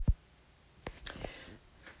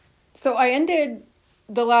So I ended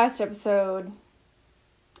the last episode.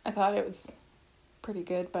 I thought it was pretty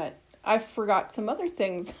good, but I forgot some other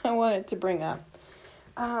things I wanted to bring up.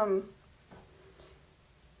 And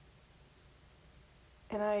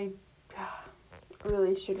I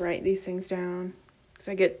really should write these things down because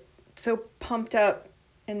I get so pumped up,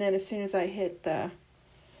 and then as soon as I hit the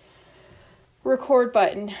record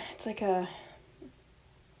button, it's like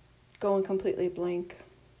going completely blank.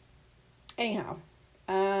 Anyhow,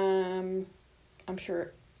 I'm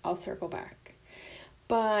sure I'll circle back.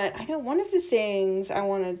 But I know one of the things I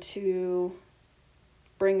wanted to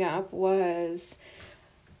bring up was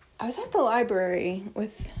I was at the library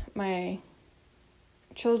with my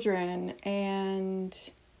children, and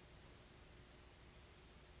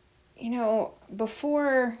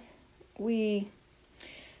before we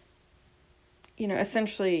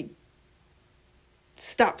essentially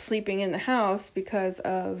stopped sleeping in the house because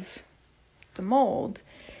of the mold,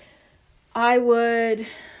 I would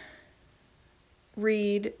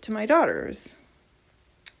read to my daughters.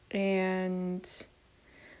 And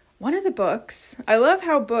one of the books, I love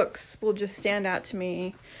how books will just stand out to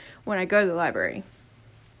me when I go to the library.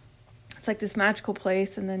 It's like this magical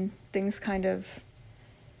place, and then things kind of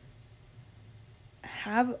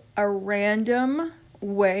have a random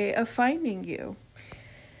way of finding you.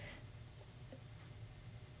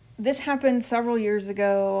 This happened several years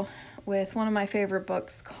ago with one of my favorite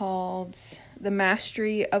books called The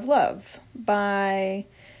Mastery of Love by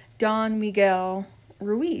Don Miguel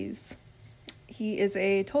Ruiz. He is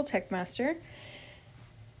a Toltec master.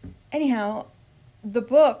 Anyhow, the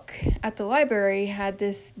book at the library had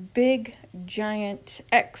this big, giant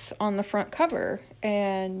X on the front cover.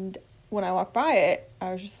 And when I walked by it,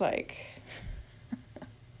 I was like,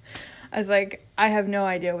 I have no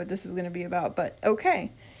idea what this is going to be about, but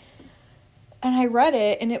okay. And I read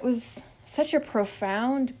it, and it was such a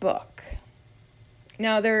profound book.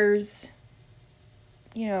 Now, there's,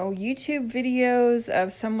 YouTube videos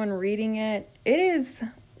of someone reading it. It is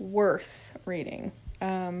worth reading.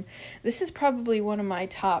 This is probably one of my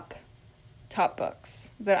top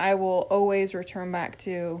books that I will always return back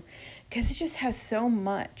to, because it just has so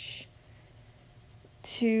much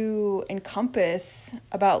to encompass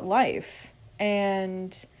about life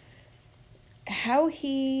and how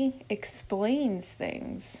he explains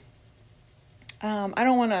things. I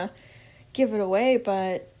don't want to give it away,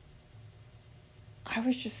 but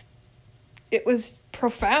it was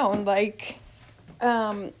profound.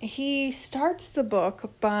 He starts the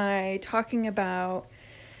book by talking about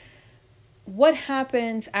what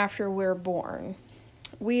happens after we're born.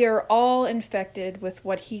 We are all infected with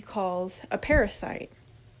what he calls a parasite.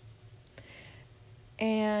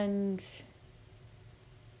 And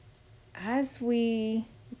as we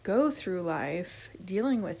go through life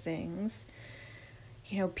dealing with things,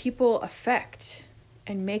 people affect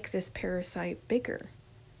and make this parasite bigger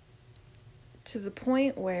to the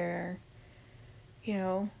point where,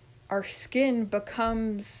 our skin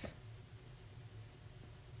becomes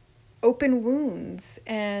open wounds,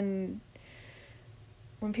 and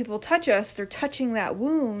when people touch us, they're touching that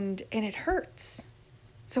wound and it hurts.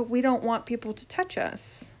 So we don't want people to touch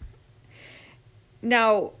us.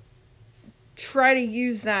 Now, try to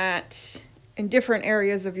use that in different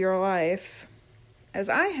areas of your life, as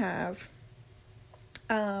I have.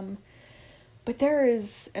 But there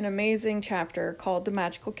is an amazing chapter called The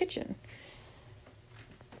Magical Kitchen.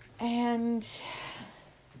 And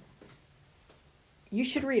you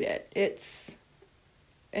should read it. It's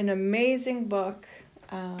an amazing book.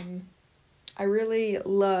 I really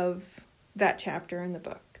love that chapter in the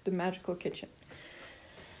book, The Magical Kitchen.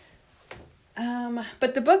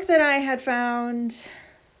 But the book that I had found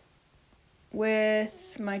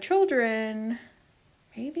with my children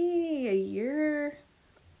maybe a year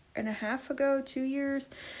and a half ago, 2 years,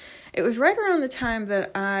 it was right around the time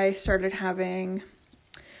that I started having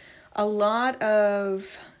a lot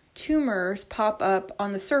of tumors pop up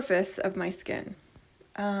on the surface of my skin.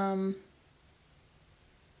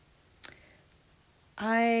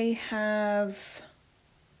 I have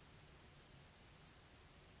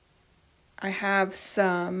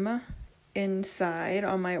some inside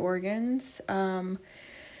on my organs, and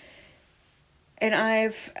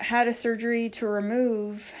I've had a surgery to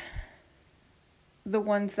remove the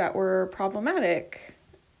ones that were problematic,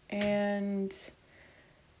 and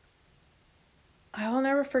I will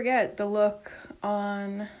never forget the look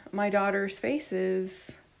on my daughter's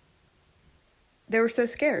faces. They were so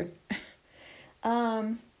scared.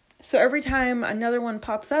 So every time another one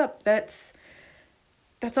pops up, that's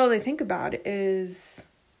all they think about is,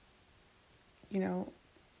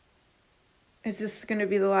 is this going to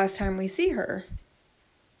be the last time we see her?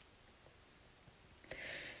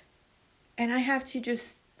 And I have to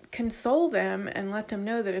just console them and let them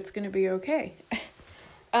know that it's going to be okay.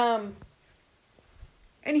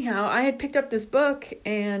 Anyhow, I had picked up this book,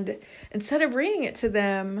 and instead of reading it to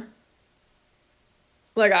them,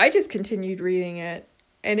 like, I just continued reading it.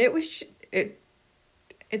 And it's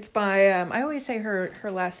by, I always say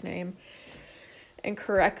her last name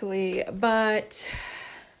incorrectly, but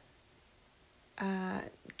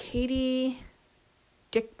Katie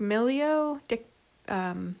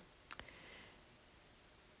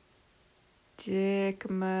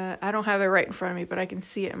I don't have it right in front of me, but I can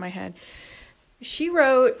see it in my head. She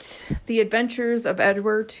wrote The Adventures of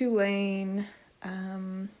Edward Tulane.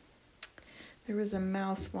 There was a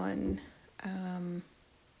mouse one.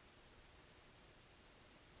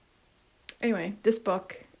 Anyway, this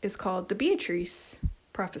book is called The Beatrice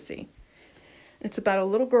Prophecy. It's about a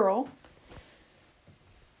little girl.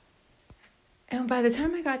 And by the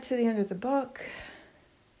time I got to the end of the book,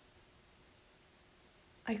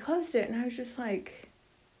 I closed it and I was just like,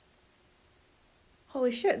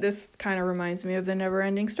 holy shit, this kind of reminds me of The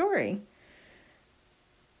Never-Ending Story.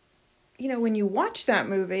 You know, when you watch that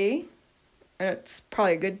movie, and it's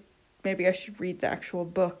probably good, maybe I should read the actual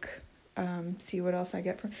book, see what else I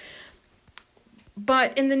get from.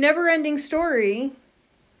 But in The Never-Ending Story,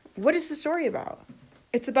 what is the story about?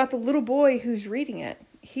 It's about the little boy who's reading it.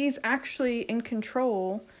 He's actually in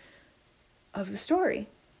control of the story.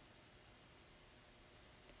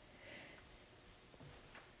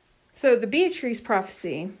 So The Beatrice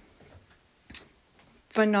Prophecy,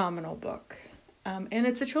 phenomenal book. And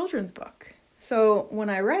it's a children's book. So when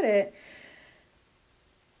I read it,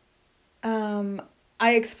 I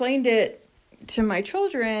explained it to my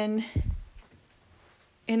children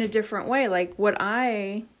in a different way, like what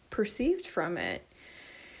I perceived from it.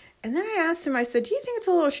 And then I asked him, I said, do you think it's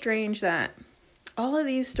a little strange that all of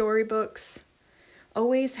these storybooks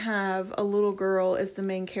always have a little girl as the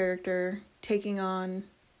main character taking on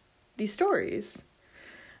these stories?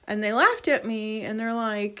 And they laughed at me and they're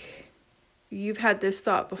like, you've had this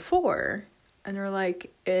thought before. And they're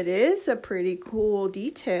like, it is a pretty cool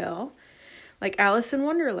detail. Like Alice in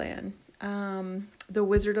Wonderland, The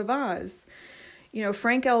Wizard of Oz. You know,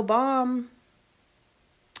 Frank L. Baum,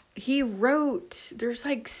 he wrote, there's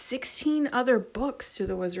like 16 other books to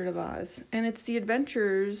The Wizard of Oz. And it's the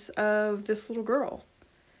adventures of this little girl.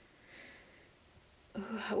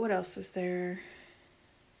 What else was there?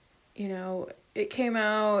 You know, it came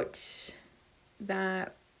out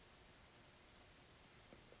that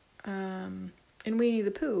in Winnie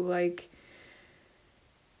the Pooh, like,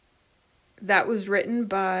 that was written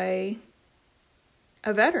by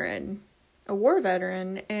a veteran, a war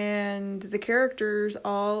veteran, and the characters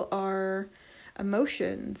all are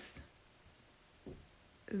emotions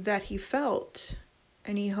that he felt,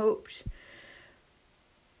 and he hoped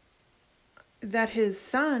that his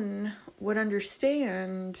son would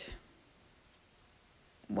understand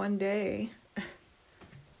one day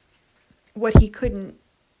what he couldn't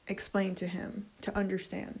explain to him to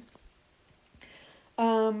understand.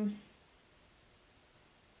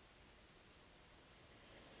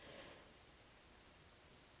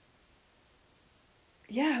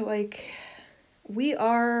 Yeah, like, we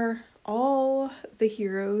are all the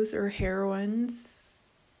heroes or heroines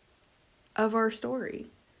of our story.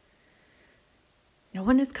 No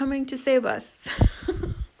one is coming to save us.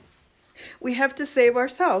 We have to save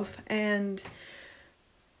ourselves. And,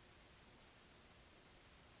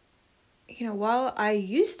 you know, while I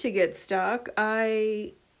used to get stuck,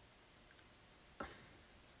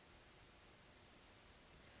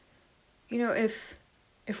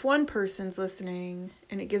 if one person's listening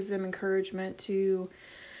and it gives them encouragement to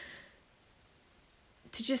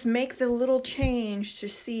just make the little change to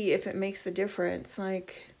see if it makes a difference,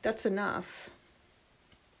 like, that's enough.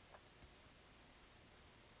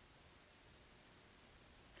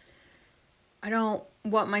 I don't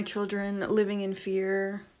want my children living in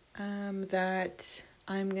fear that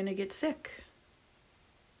I'm going to get sick.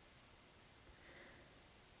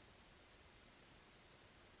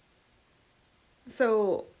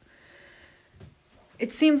 So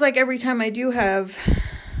it seems like every time I do have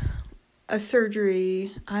a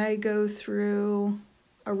surgery, I go through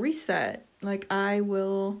a reset. Like, I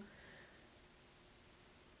will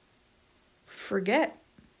forget.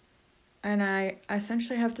 And I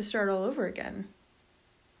essentially have to start all over again.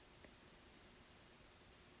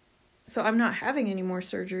 So I'm not having any more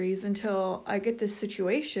surgeries until I get this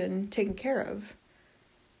situation taken care of.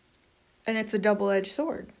 And it's a double-edged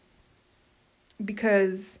sword.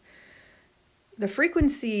 Because the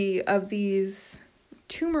frequency of these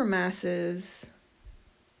tumor masses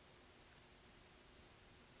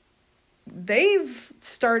they've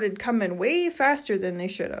started coming way faster than they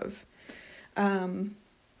should have.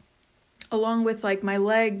 Along with like my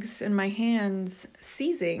legs and my hands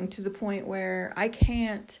seizing to the point where I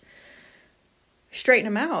can't straighten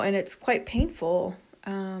them out, and it's quite painful.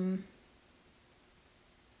 A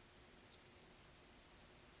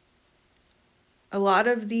lot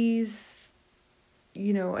of these,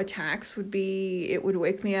 attacks it would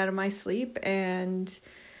wake me out of my sleep, and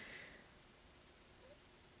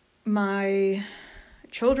my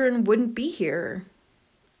children wouldn't be here.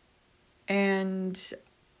 And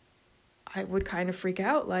I would kind of freak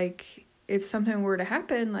out, like, if something were to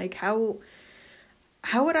happen, like, how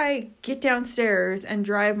would I get downstairs and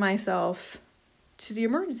drive myself to the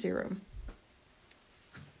emergency room?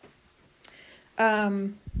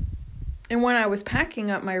 And when I was packing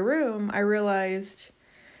up my room, I realized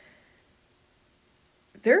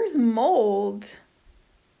there's mold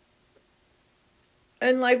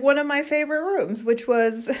in like one of my favorite rooms, which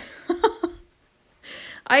was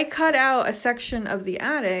I cut out a section of the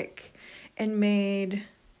attic and made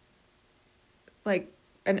like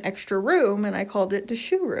an extra room, and I called it the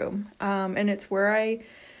shoe room. And it's where I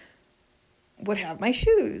would have my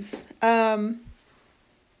shoes.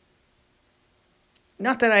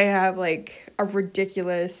 Not that I have like a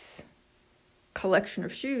ridiculous collection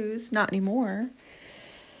of shoes, not anymore.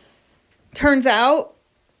 Turns out,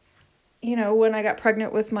 when I got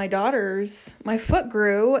pregnant with my daughters, my foot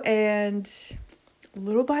grew, and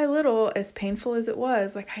little by little, as painful as it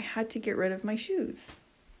was, like, I had to get rid of my shoes.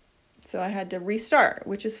 So I had to restart,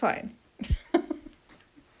 which is fine.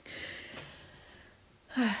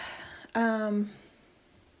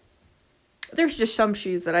 There's just some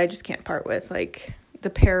shoes that I just can't part with, like the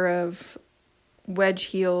pair of wedge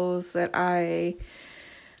heels that I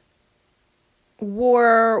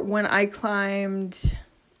wore when I climbed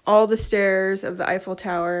all the stairs of the Eiffel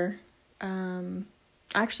Tower. I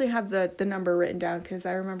actually have the number written down because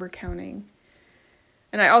I remember counting.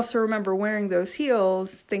 And I also remember wearing those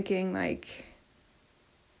heels thinking like,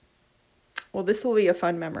 well, this will be a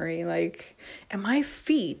fun memory. Like, and my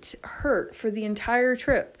feet hurt for the entire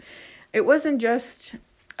trip. It wasn't just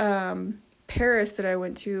Paris that I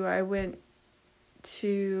went to. I went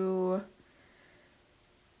to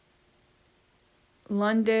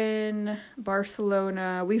London,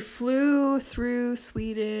 Barcelona. We flew through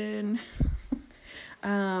Sweden.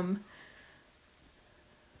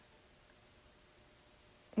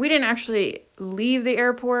 We didn't actually leave the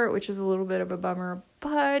airport, which is a little bit of a bummer,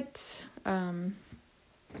 but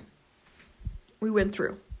we went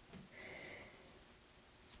through.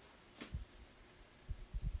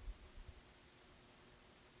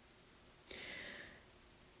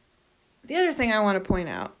 The other thing I want to point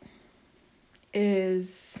out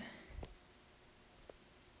is,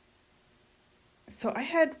 so I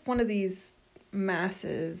had one of these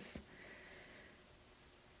masses.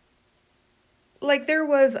 Like, there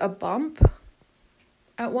was a bump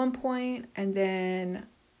at one point, and then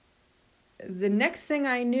the next thing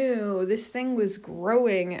I knew, this thing was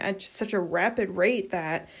growing at such a rapid rate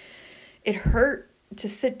that it hurt to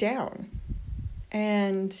sit down.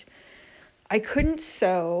 And I couldn't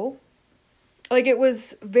sew. Like, it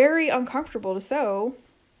was very uncomfortable to sew,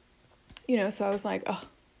 so I was like, oh,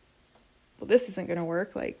 well, this isn't going to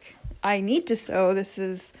work. Like, I need to sew. This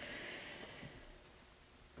is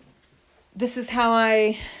how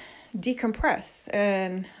I decompress.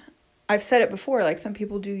 And I've said it before, like, some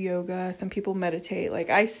people do yoga, some people meditate. Like,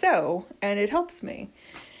 I sew, and it helps me.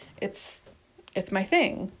 It's my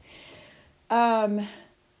thing.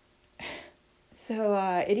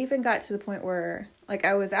 So it even got to the point where, like,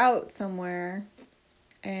 I was out somewhere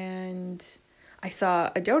and I saw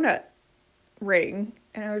a donut ring,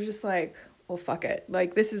 and I was just like, well, fuck it.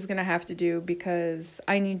 Like, this is going to have to do because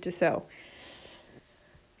I need to sew.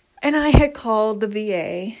 And I had called the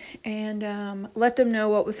VA and let them know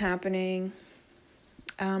what was happening.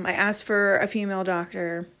 I asked for a female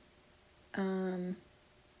doctor. And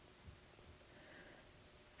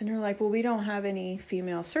they're like, well, we don't have any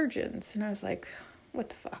female surgeons. And I was like, what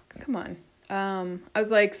the fuck? Come on. I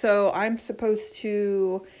was like, so I'm supposed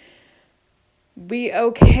to be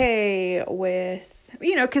okay with,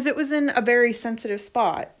 because it was in a very sensitive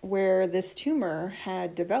spot where this tumor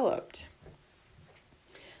had developed.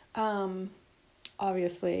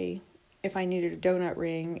 Obviously, if I needed a donut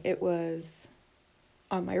ring, it was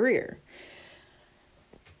on my rear.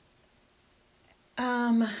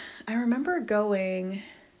 I remember going,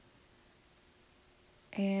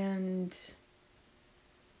 and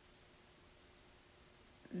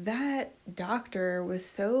that doctor was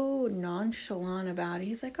so nonchalant about it.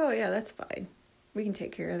 He's like, oh yeah, that's fine. We can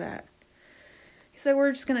take care of that. He said,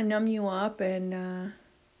 we're just going to numb you up and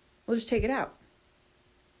we'll just take it out.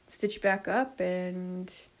 Stitch you back up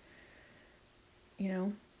and,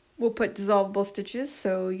 we'll put dissolvable stitches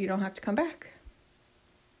so you don't have to come back.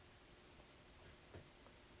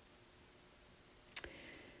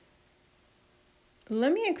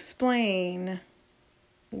 Let me explain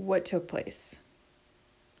what took place.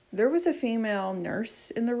 There was a female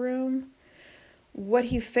nurse in the room. What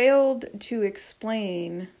he failed to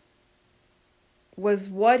explain was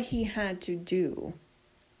what he had to do.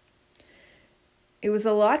 It was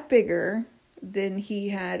a lot bigger than he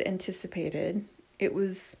had anticipated. It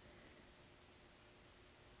was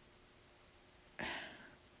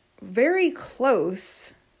very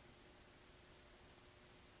close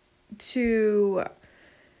to,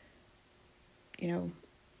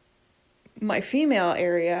 my female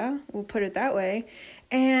area, we'll put it that way.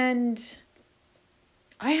 And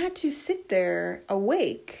I had to sit there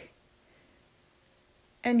awake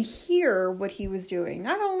and hear what he was doing.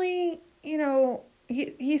 Not only,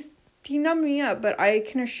 he numbed me up, but I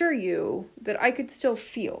can assure you that I could still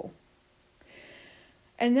feel.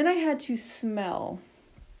 And then I had to smell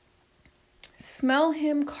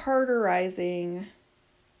him cauterizing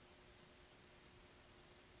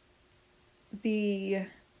the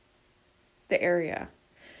area.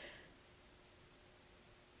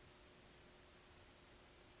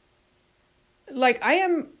 Like,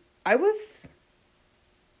 I was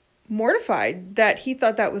mortified that he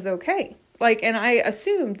thought that was okay. Like, and I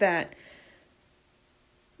assumed that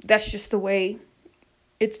that's just the way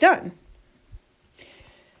it's done.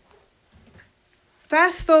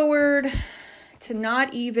 Fast forward to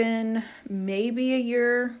not even maybe a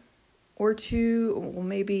year or two, or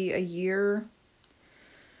maybe a year.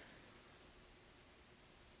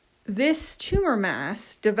 This tumor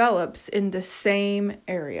mass develops in the same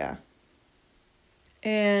area.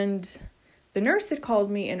 And the nurse had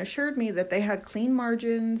called me and assured me that they had clean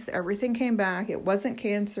margins, everything came back, it wasn't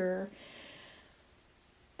cancer.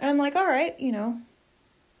 And I'm like, all right,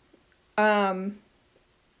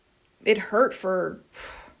 it hurt for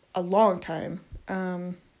a long time.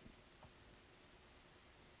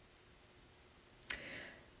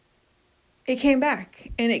 It came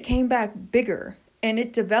back, and it came back bigger, and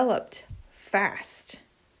it developed fast.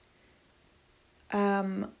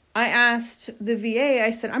 I asked the VA,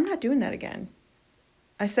 I said, I'm not doing that again.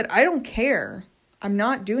 I said, I don't care. I'm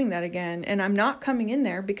not doing that again, and I'm not coming in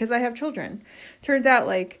there because I have children. Turns out,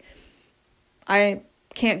 I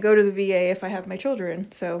can't go to the VA if I have my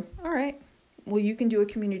children. So, all right, well, you can do a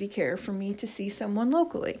community care for me to see someone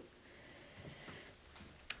locally.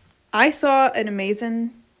 I saw an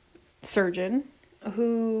amazing surgeon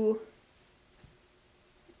who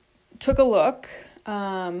took a look,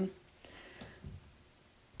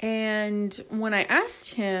 and when I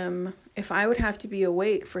asked him if I would have to be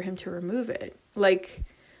awake for him to remove it,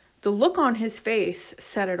 the look on his face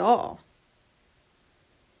said it all.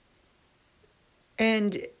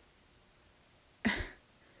 And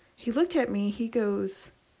he looked at me, he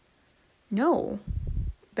goes, no,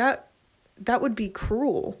 that would be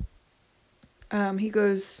cruel. He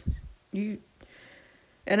goes, and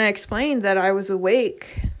I explained that I was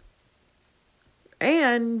awake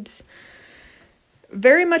and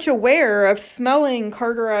very much aware of smelling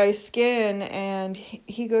cauterized skin, and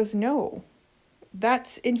he goes, no,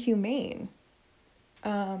 that's inhumane.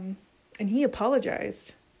 And he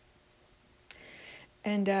apologized.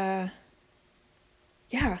 And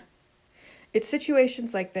it's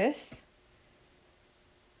situations like this,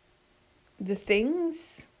 the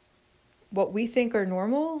things, what we think are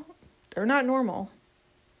normal, they're not normal.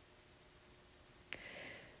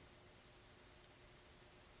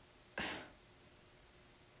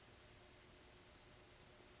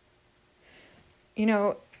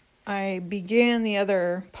 I began the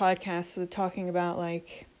other podcast with talking about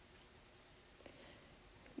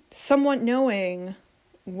someone knowing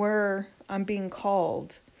where I'm being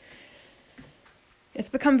called. It's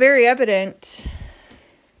become very evident,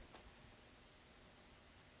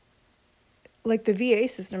 the VA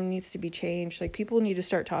system needs to be changed. People need to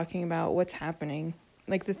start talking about what's happening.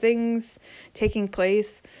 The things taking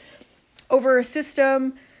place over a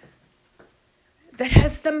system that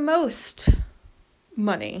has the most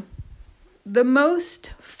money, the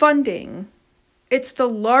most funding. It's the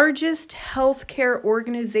largest healthcare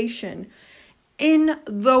organization in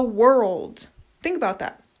the world. Think about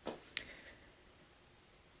that.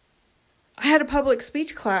 I had a public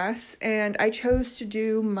speech class, and I chose to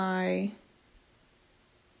do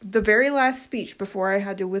the very last speech before I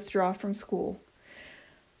had to withdraw from school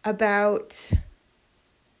about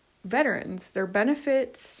veterans, their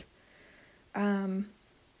benefits,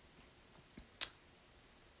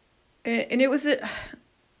 And it was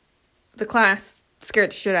the class scared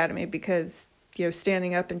the shit out of me because,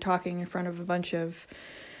 standing up and talking in front of a bunch of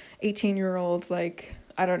 18-year-olds, like,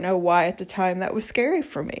 I don't know why at the time that was scary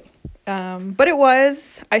for me. But it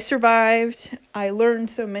was. I survived. I learned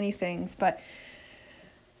so many things. But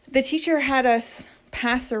the teacher had us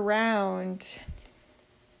pass around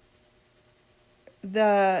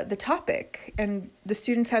the topic, and the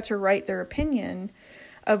students had to write their opinion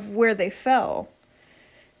of where they fell.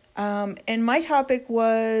 And my topic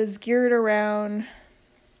was geared around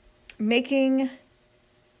making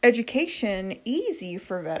education easy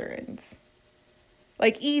for veterans.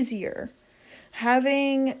 Like, easier.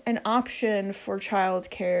 Having an option for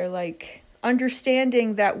childcare, like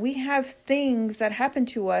understanding that we have things that happen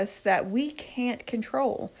to us that we can't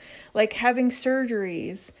control. Like having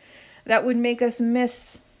surgeries that would make us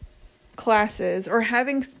miss classes, or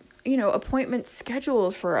having, appointments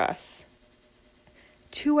scheduled for us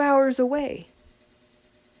 2 hours away.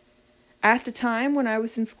 At the time when I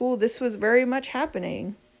was in school, this was very much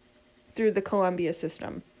happening through the Columbia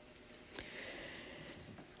system.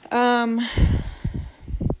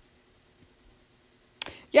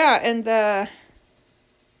 Yeah, and the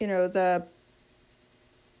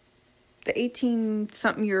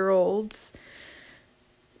 18-something-year-olds,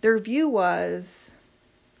 their view was,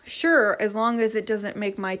 sure, as long as it doesn't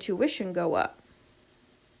make my tuition go up.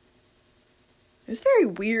 It was very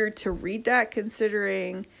weird to read that,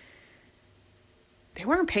 considering they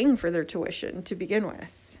weren't paying for their tuition to begin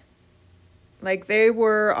with. Like, they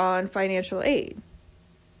were on financial aid.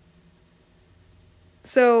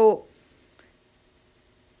 So,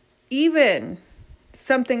 even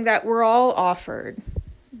something that we're all offered,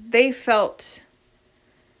 they felt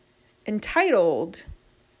entitled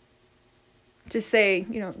to say,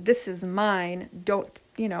 this is mine. I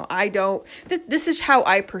don't. This is how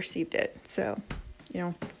I perceived it. So,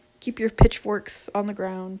 keep your pitchforks on the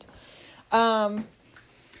ground.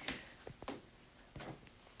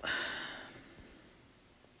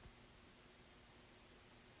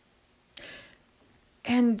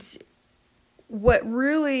 And what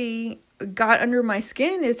really got under my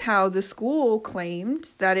skin is how the school claimed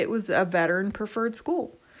that it was a veteran preferred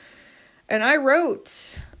school. And I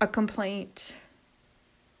wrote a complaint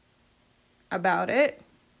about it.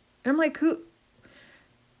 And I'm like,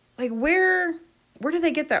 where do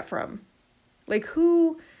they get that from? Like,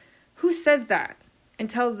 who says that and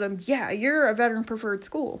tells them, yeah, you're a veteran preferred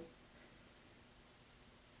school?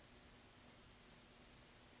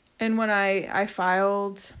 And when I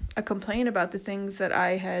filed a complaint about the things that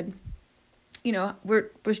I had,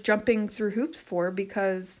 was jumping through hoops for,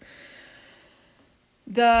 because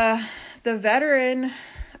the veteran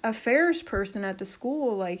affairs person at the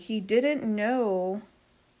school, like, he didn't know,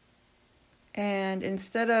 and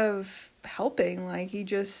instead of helping, like, he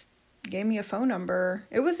just gave me a phone number.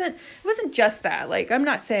 It wasn't just that. Like, I'm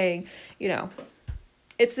not saying,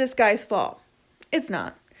 it's this guy's fault. It's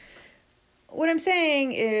not. What I'm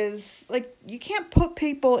saying is, like, you can't put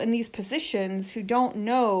people in these positions who don't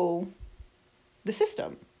know the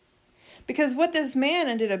system. Because what this man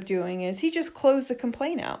ended up doing is he just closed the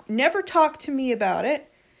complaint out. Never talked to me about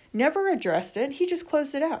it. Never addressed it. He just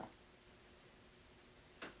closed it out.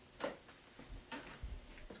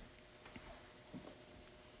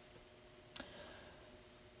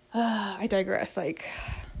 I digress. Like,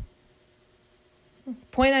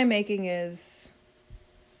 point I'm making is,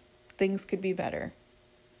 things could be better.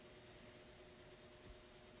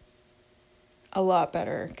 A lot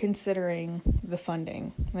better, considering the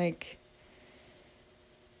funding. Like,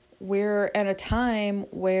 we're at a time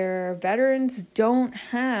where veterans don't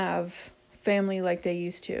have family like they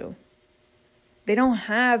used to. They don't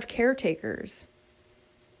have caretakers.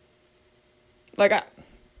 Like,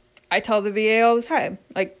 I tell the VA all the time,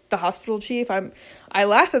 like, the hospital chief, I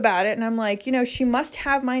laugh about it, and I'm like, she must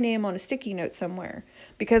have my name on a sticky note somewhere,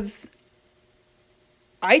 because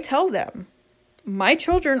I tell them, my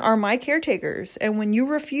children are my caretakers, and when you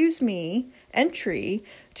refuse me entry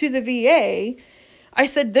to the VA, I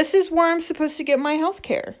said, this is where I'm supposed to get my health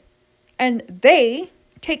care, and they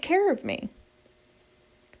take care of me.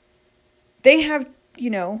 They have,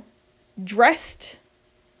 dressed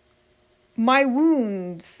my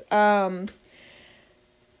wounds.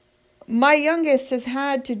 My youngest has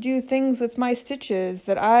had to do things with my stitches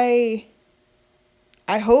that I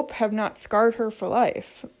hope have not scarred her for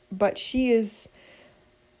life. But she is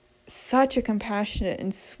such a compassionate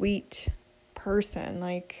and sweet person.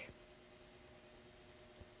 Like,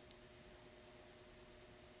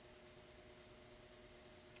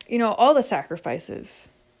 all the sacrifices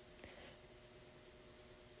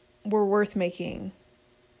were worth making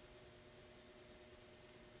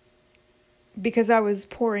because I was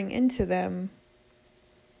pouring into them.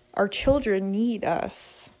 Our children need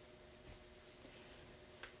us.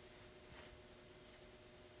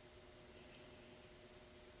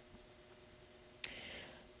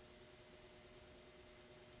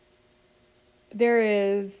 There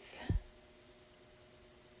is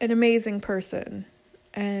an amazing person,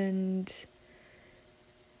 and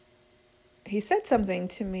he said something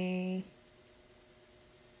to me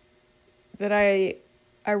that I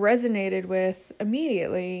resonated with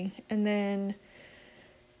immediately. And then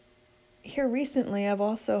here recently, I've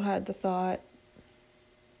also had the thought,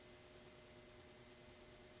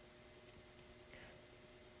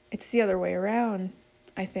 it's the other way around,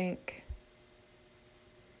 I think.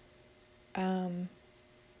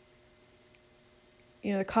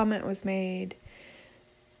 The comment was made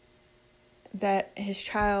that his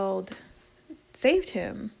child saved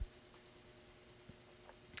him.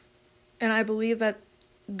 And I believe that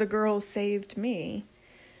the girl saved me.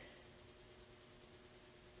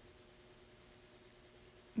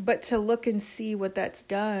 But to look and see what that's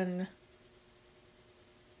done,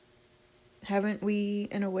 haven't we,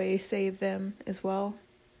 in a way, saved them as well?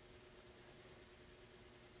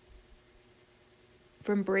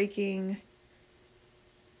 From breaking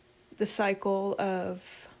the cycle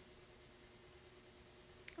of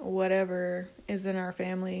whatever is in our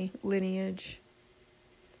family lineage.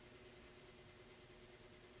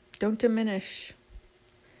 Don't diminish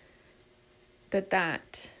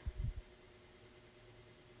that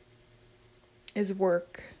is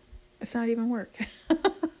work. It's not even work.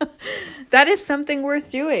 That is something worth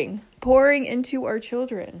doing. Pouring into our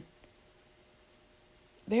children.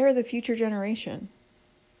 They are the future generation.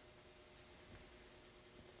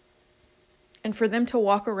 And for them to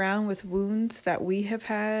walk around with wounds that we have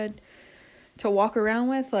had to walk around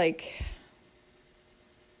with, like,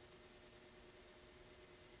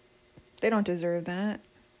 they don't deserve that.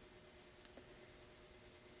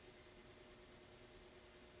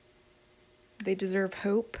 They deserve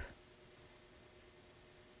hope.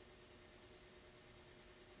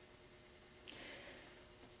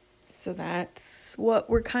 So that's what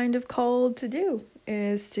we're kind of called to do,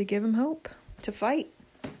 is to give them hope, to fight.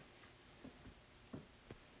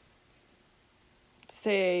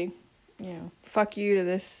 Say, fuck you to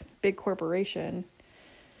this big corporation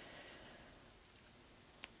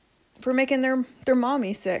for making their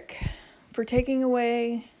mommy sick, for taking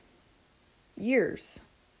away years.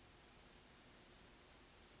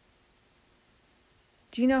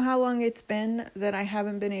 Do you know how long it's been that I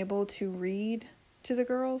haven't been able to read to the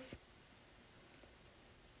girls?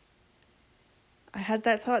 I had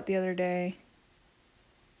that thought the other day.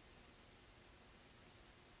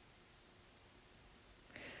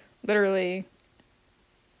 Literally,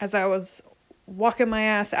 as I was walking my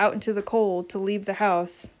ass out into the cold to leave the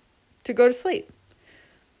house to go to sleep.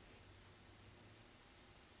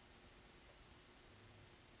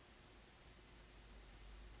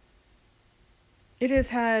 It has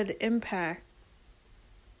had impact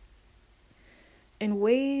in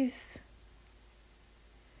ways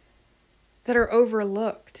that are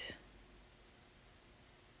overlooked.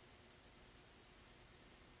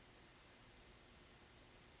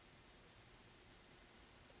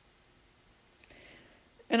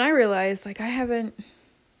 And I realized, I haven't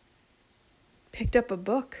picked up a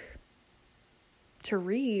book to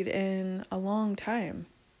read in a long time.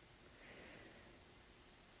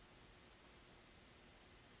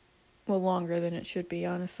 Well, longer than it should be,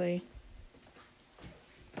 honestly.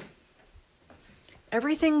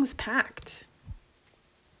 Everything's packed.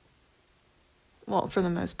 Well, for the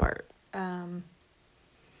most part.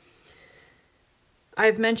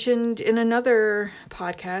 I've mentioned in another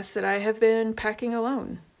podcast that I have been packing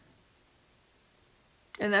alone.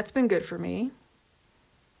 And that's been good for me.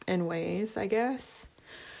 In ways, I guess.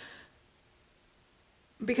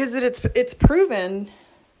 Because it's proven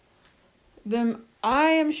that I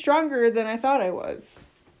am stronger than I thought I was.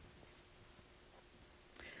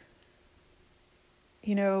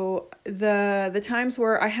 The times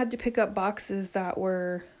where I had to pick up boxes that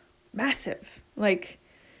were massive. Like,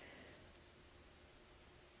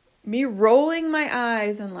 me rolling my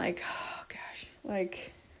eyes and oh gosh,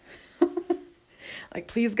 like,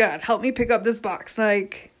 please God, help me pick up this box.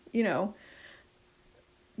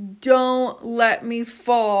 Don't let me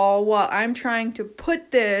fall while I'm trying to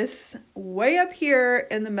put this way up here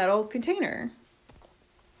in the metal container.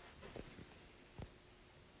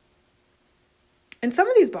 And some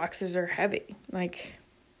of these boxes are heavy, not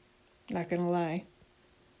gonna lie.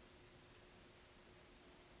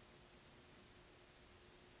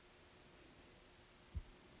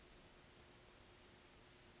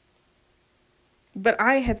 But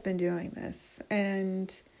I have been doing this,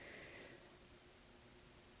 and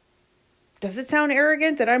does it sound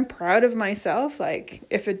arrogant that I'm proud of myself? Like,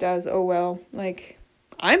 if it does, oh well. Like,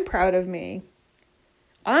 I'm proud of me.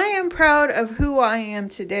 I am proud of who I am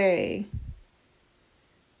today.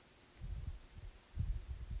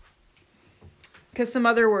 Because some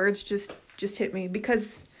other words just hit me.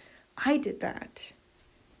 Because I did that.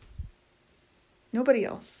 Nobody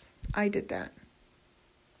else. I did that.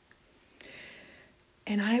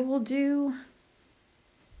 And I will do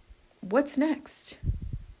what's next.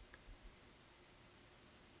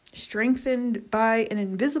 Strengthened by an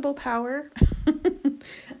invisible power.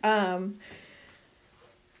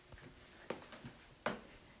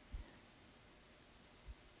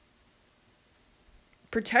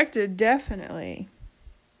 Protected, definitely.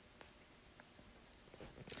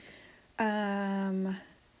 I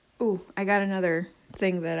got another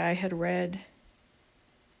thing that I had read.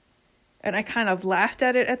 And I kind of laughed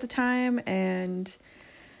at it at the time. And,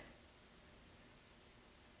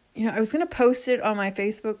 I was going to post it on my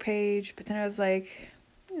Facebook page. But then I was like,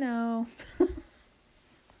 no.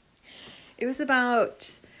 It was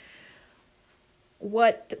about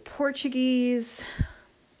what the Portuguese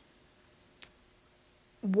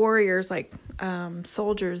warriors, like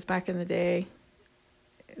soldiers back in the day,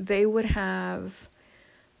 they would have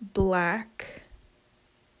black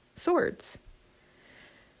swords.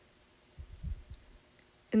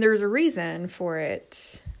 And there's a reason for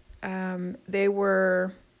it. They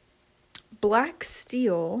were black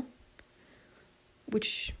steel,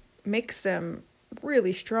 which makes them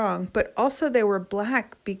really strong, but also they were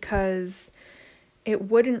black because it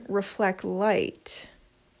wouldn't reflect light.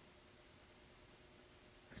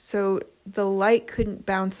 So the light couldn't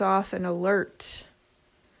bounce off and alert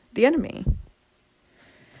the enemy.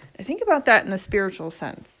 I think about that in the spiritual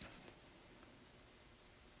sense.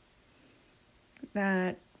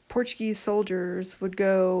 That Portuguese soldiers would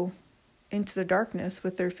go into the darkness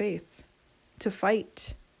with their faith to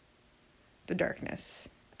fight the darkness.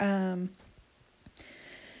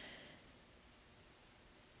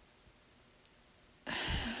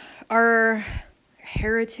 Our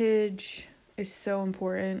heritage is so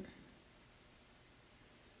important.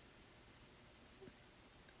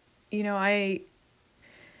 I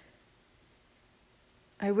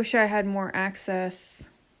wish I had more access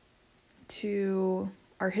to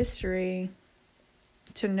our history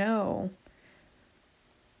to know.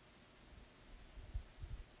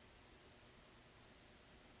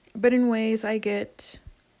 But in ways I get,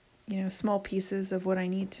 small pieces of what I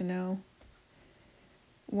need to know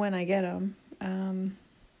when I get them.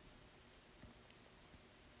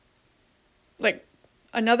 Like,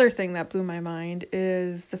 another thing that blew my mind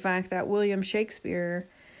is the fact that William Shakespeare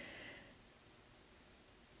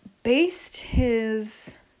based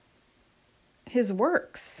his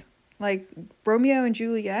works, like Romeo and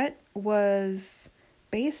Juliet, was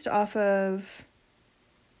based off of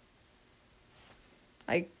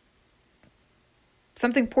like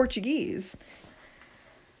something Portuguese.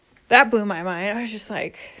 That blew my mind. I was just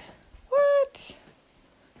like, what?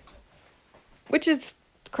 Which is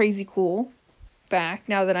crazy cool fact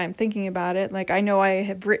now that I'm thinking about it. Like, I know I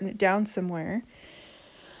have written it down somewhere.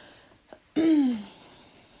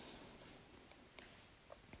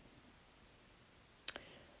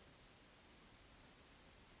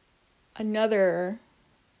 Another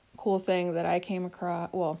cool thing that I came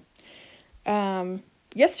across,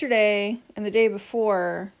 yesterday and the day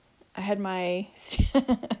before, I had my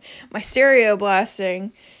my stereo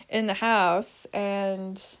blasting in the house,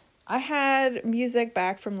 and I had music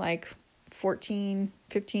back from like 14,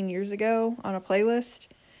 15 years ago on a playlist,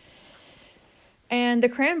 and the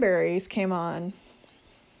Cranberries came on.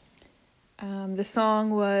 The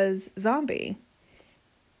song was Zombie.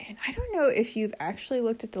 And I don't know if you've actually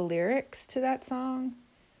looked at the lyrics to that song.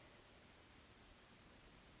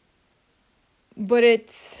 But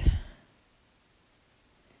it's,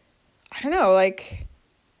 I don't know, like,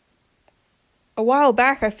 a while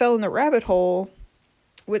back I fell in the rabbit hole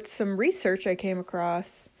with some research I came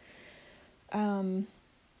across.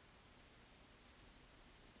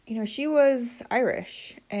 She was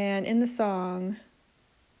Irish. And in the song,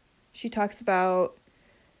 she talks about,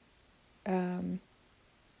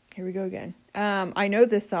 here we go again. I know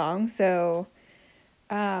this song, so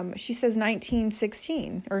she says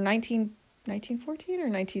 1916 or 1914 or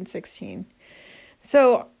 1916.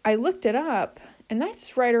 So I looked it up, and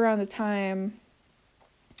that's right around the time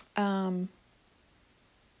of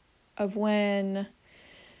when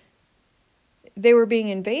they were being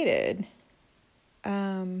invaded.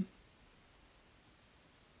 And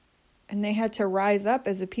they had to rise up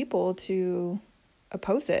as a people to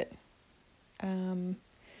oppose it. Don't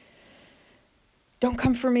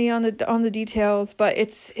come for me on the details, but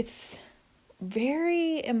it's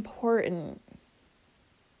very important,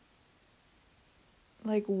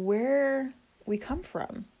 like, where we come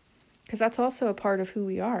from, because that's also a part of who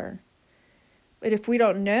we are. But if we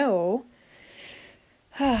don't know,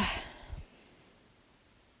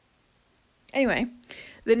 anyway,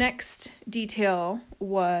 the next detail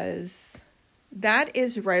was that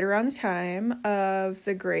is right around the time of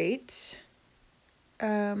the great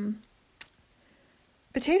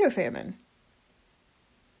potato famine.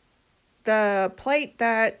 The plight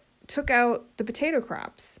that took out the potato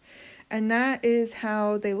crops. And that is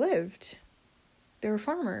how they lived. They were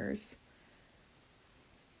farmers.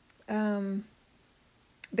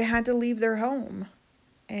 They had to leave their home.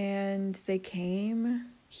 And they came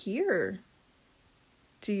here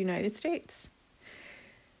to the United States.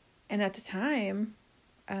 And at the time,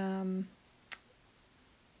 the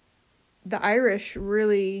Irish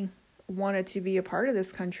really wanted to be a part of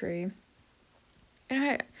this country.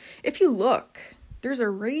 And if you look, there's a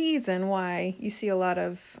reason why you see a lot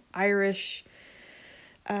of Irish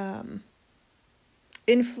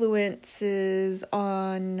influences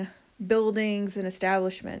on buildings and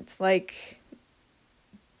establishments. Like,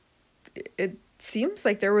 it seems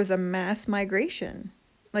like there was a mass migration.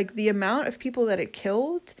 Like, the amount of people that it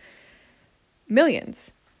killed,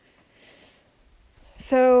 millions.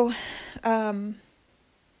 So,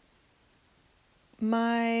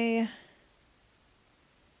 my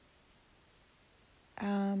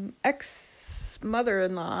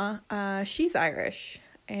ex-mother-in-law, she's Irish,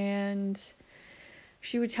 and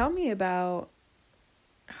she would tell me about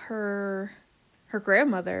her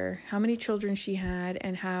grandmother, how many children she had,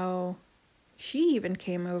 and how she even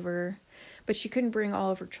came over, but she couldn't bring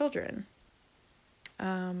all of her children.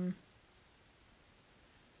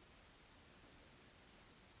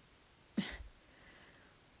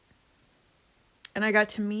 And I got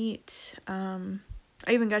to meet, I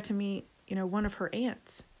even got to meet, one of her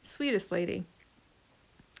aunts, sweetest lady.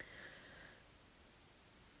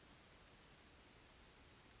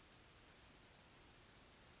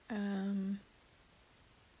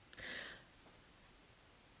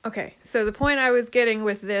 Okay, so the point I was getting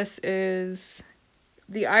with this is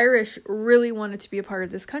the Irish really wanted to be a part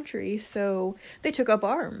of this country, so they took up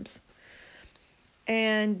arms.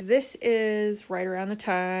 And this is right around the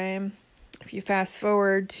time, if you fast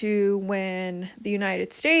forward to when the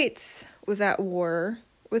United States was at war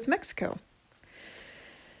with Mexico.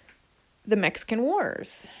 The Mexican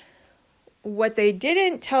Wars. What they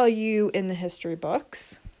didn't tell you in the history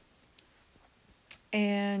books,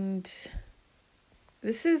 and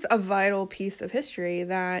this is a vital piece of history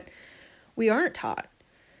that we aren't taught,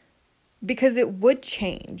 because it would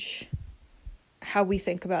change how we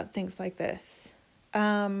think about things like this.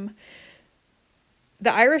 The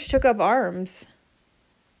Irish took up arms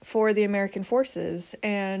for the American forces,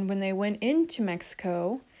 and when they went into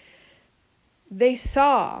Mexico, they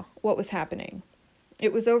saw what was happening.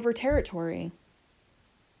 It was over territory.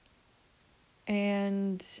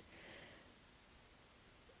 And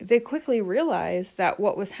they quickly realized that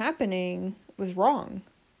what was happening was wrong.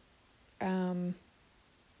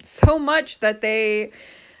 So much that they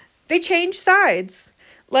changed sides.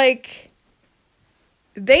 Like,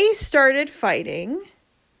 they started fighting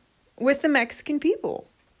with the Mexican people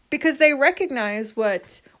because they recognized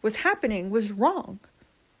what was happening was wrong.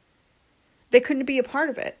 They couldn't be a part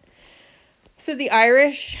of it. So the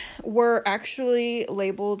Irish were actually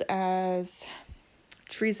labeled as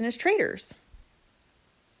treasonous traitors.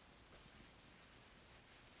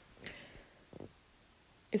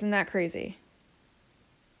 Isn't that crazy?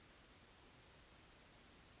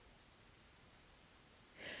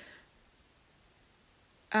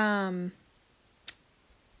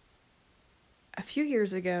 A few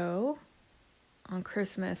years ago, on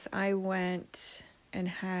Christmas, I went and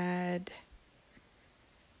had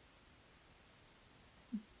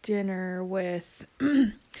dinner with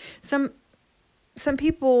some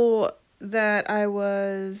people that I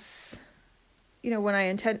was, when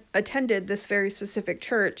I attended this very specific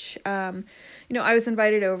church, I was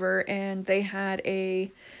invited over, and they had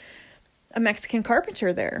a Mexican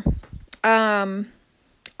carpenter there.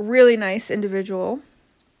 Really nice individual.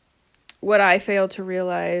 What I failed to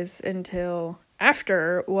realize until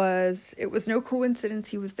after was it was no coincidence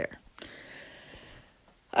he was there.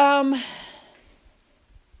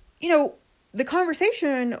 The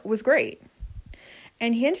conversation was great.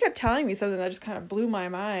 And he ended up telling me something that just kind of blew my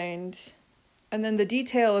mind. And then the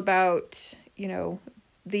detail about,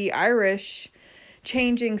 the Irish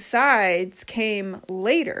changing sides came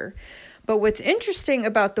later. But what's interesting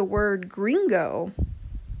about the word gringo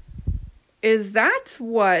is that's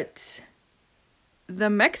what the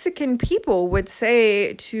Mexican people would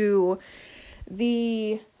say to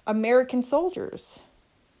the American soldiers.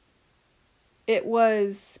 It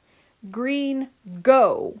was green,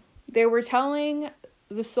 go. They were telling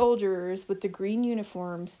the soldiers with the green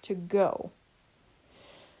uniforms to go.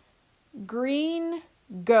 Green,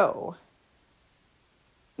 go.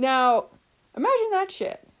 Now, imagine that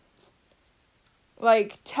shit.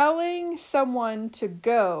 Like, telling someone to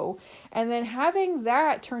go and then having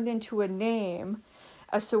that turned into a name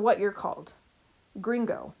as to what you're called.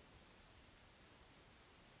 Gringo.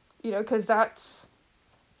 You know, because that's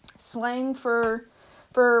slang for,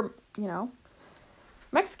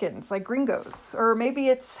 Mexicans, like gringos. Or maybe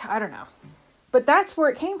it's, I don't know. But that's where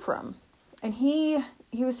it came from. And he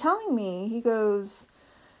was telling me, he goes,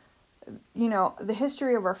 the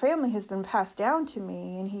history of our family has been passed down to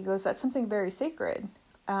me. And he goes, that's something very sacred.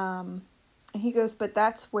 And he goes, but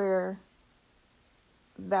that's where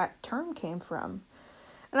that term came from.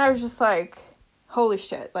 And I was just like, holy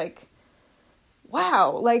shit, like,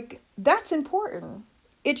 wow, like, that's important.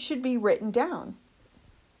 It should be written down.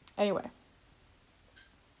 Anyway.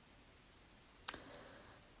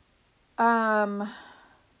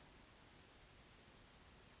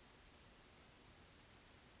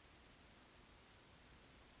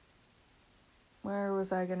 Where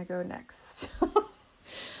was I going to go next?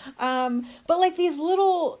 But like these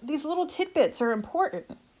little tidbits are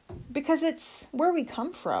important because it's where we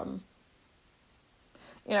come from.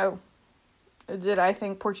 Did I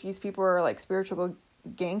think Portuguese people are like spiritual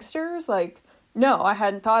gangsters? Like, no, I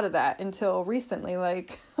hadn't thought of that until recently.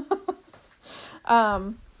 Like,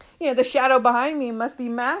 the shadow behind me must be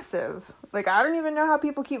massive. Like, I don't even know how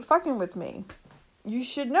people keep fucking with me. You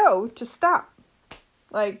should know to stop.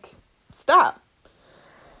 Like, stop.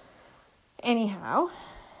 Anyhow,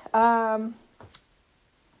 time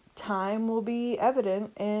will be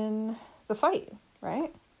evident in the fight,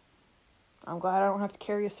 right? I'm glad I don't have to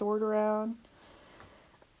carry a sword around.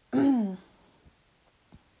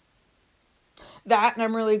 That, and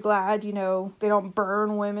I'm really glad, they don't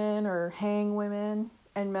burn women or hang women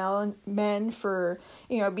and men for,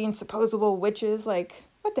 being supposable witches. Like,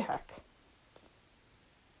 what the heck?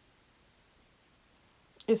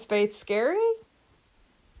 Is faith scary?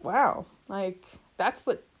 Wow. Like, that's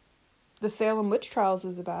what the Salem witch trials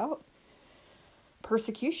is about.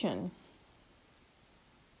 Persecution.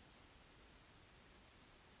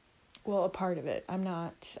 Well, a part of it. I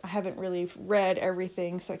haven't really read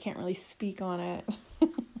everything, so I can't really speak on it.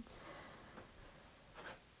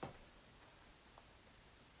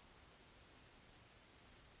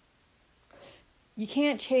 You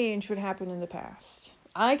can't change what happened in the past.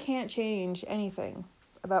 I can't change anything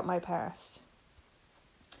about my past.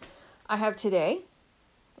 I have today,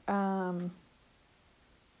 and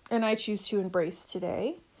I choose to embrace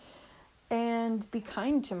today and be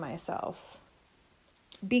kind to myself.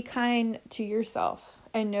 Be kind to yourself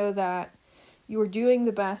and know that you are doing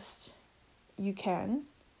the best you can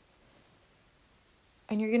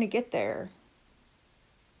and you're going to get there.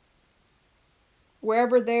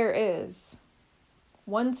 Wherever there is,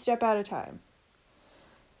 one step at a time.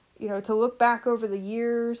 To look back over the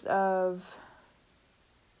years of,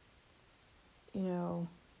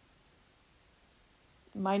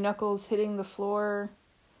 my knuckles hitting the floor,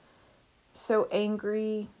 so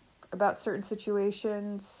angry about certain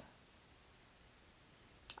situations.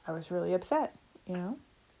 I was really upset,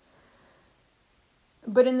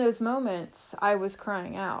 But in those moments, I was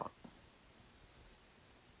crying out.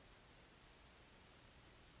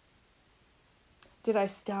 Did I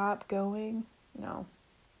stop going? No.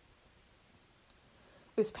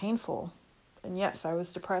 It was painful. And yes, I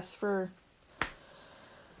was depressed for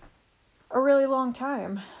a really long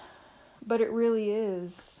time. But it really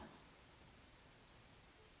is.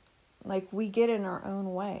 Like, we get in our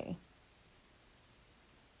own way.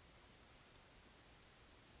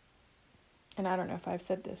 And I don't know if I've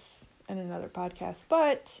said this in another podcast,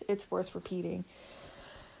 but it's worth repeating.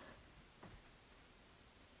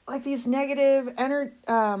 Like, these negative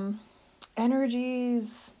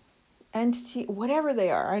energies, entity, whatever they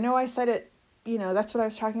are. I know I said it, that's what I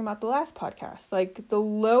was talking about the last podcast. Like, the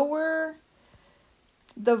lower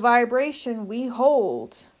the vibration we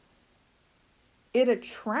hold, it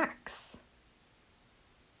attracts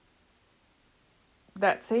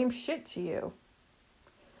that same shit to you.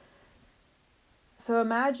 So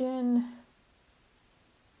imagine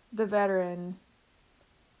the veteran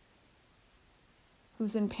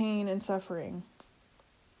who's in pain and suffering.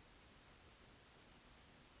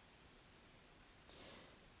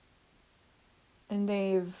 And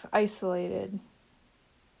they've isolated.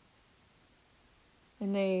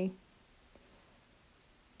 And they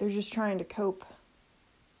They're just trying to cope.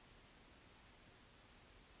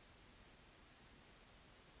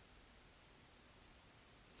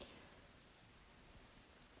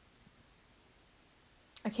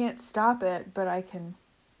 I can't stop it, but I can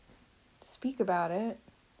speak about it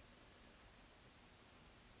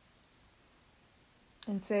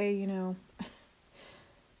and say, you're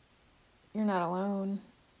not alone.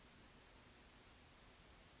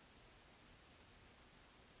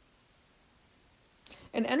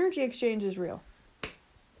 And energy exchange is real.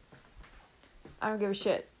 I don't give a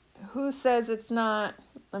shit. Who says it's not?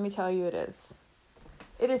 Let me tell you it is.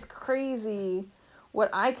 It is crazy what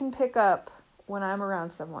I can pick up when I'm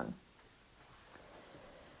around someone.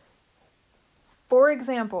 For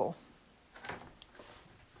example,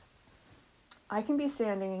 I can be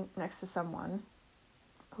standing next to someone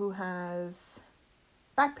who has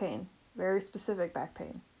back pain, very specific back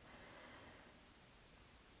pain.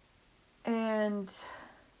 And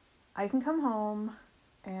I can come home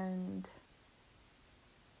and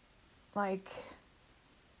my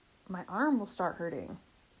arm will start hurting.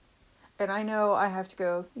 And I know I have to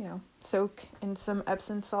go, soak in some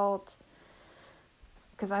Epsom salt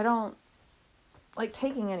because I don't like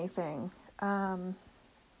taking anything. But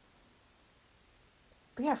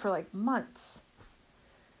yeah, for months.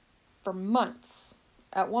 For months.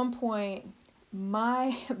 At one point,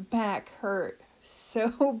 my back hurt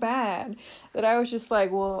so bad that I was just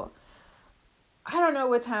like, well, I don't know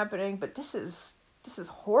what's happening, but this is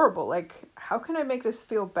horrible. How can I make this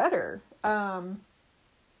feel better? Yeah,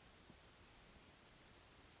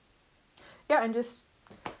 and just,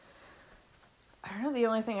 I don't know, the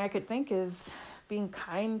only thing I could think is being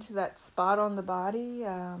kind to that spot on the body.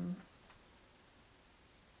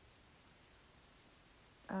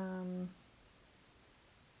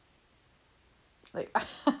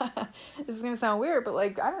 This is going to sound weird, but I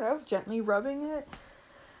don't know, gently rubbing it.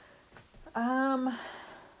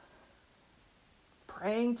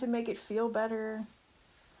 Praying to make it feel better.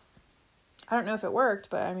 I don't know if it worked,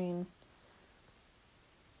 but I mean,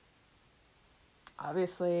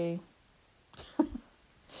 obviously,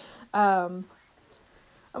 I'm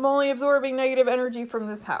only absorbing negative energy from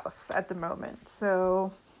this house at the moment.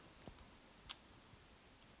 So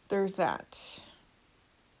there's that.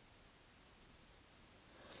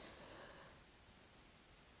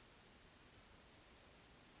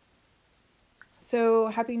 So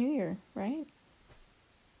Happy New Year, right?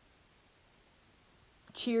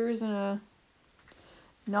 Cheers and a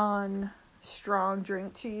non-strong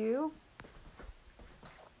drink to you.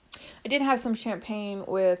 I did have some champagne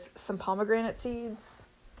with some pomegranate seeds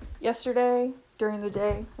yesterday during the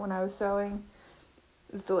day when I was sewing.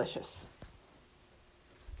 It was delicious.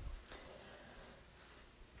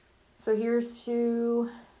 So here's to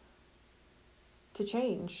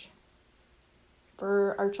change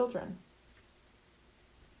for our children.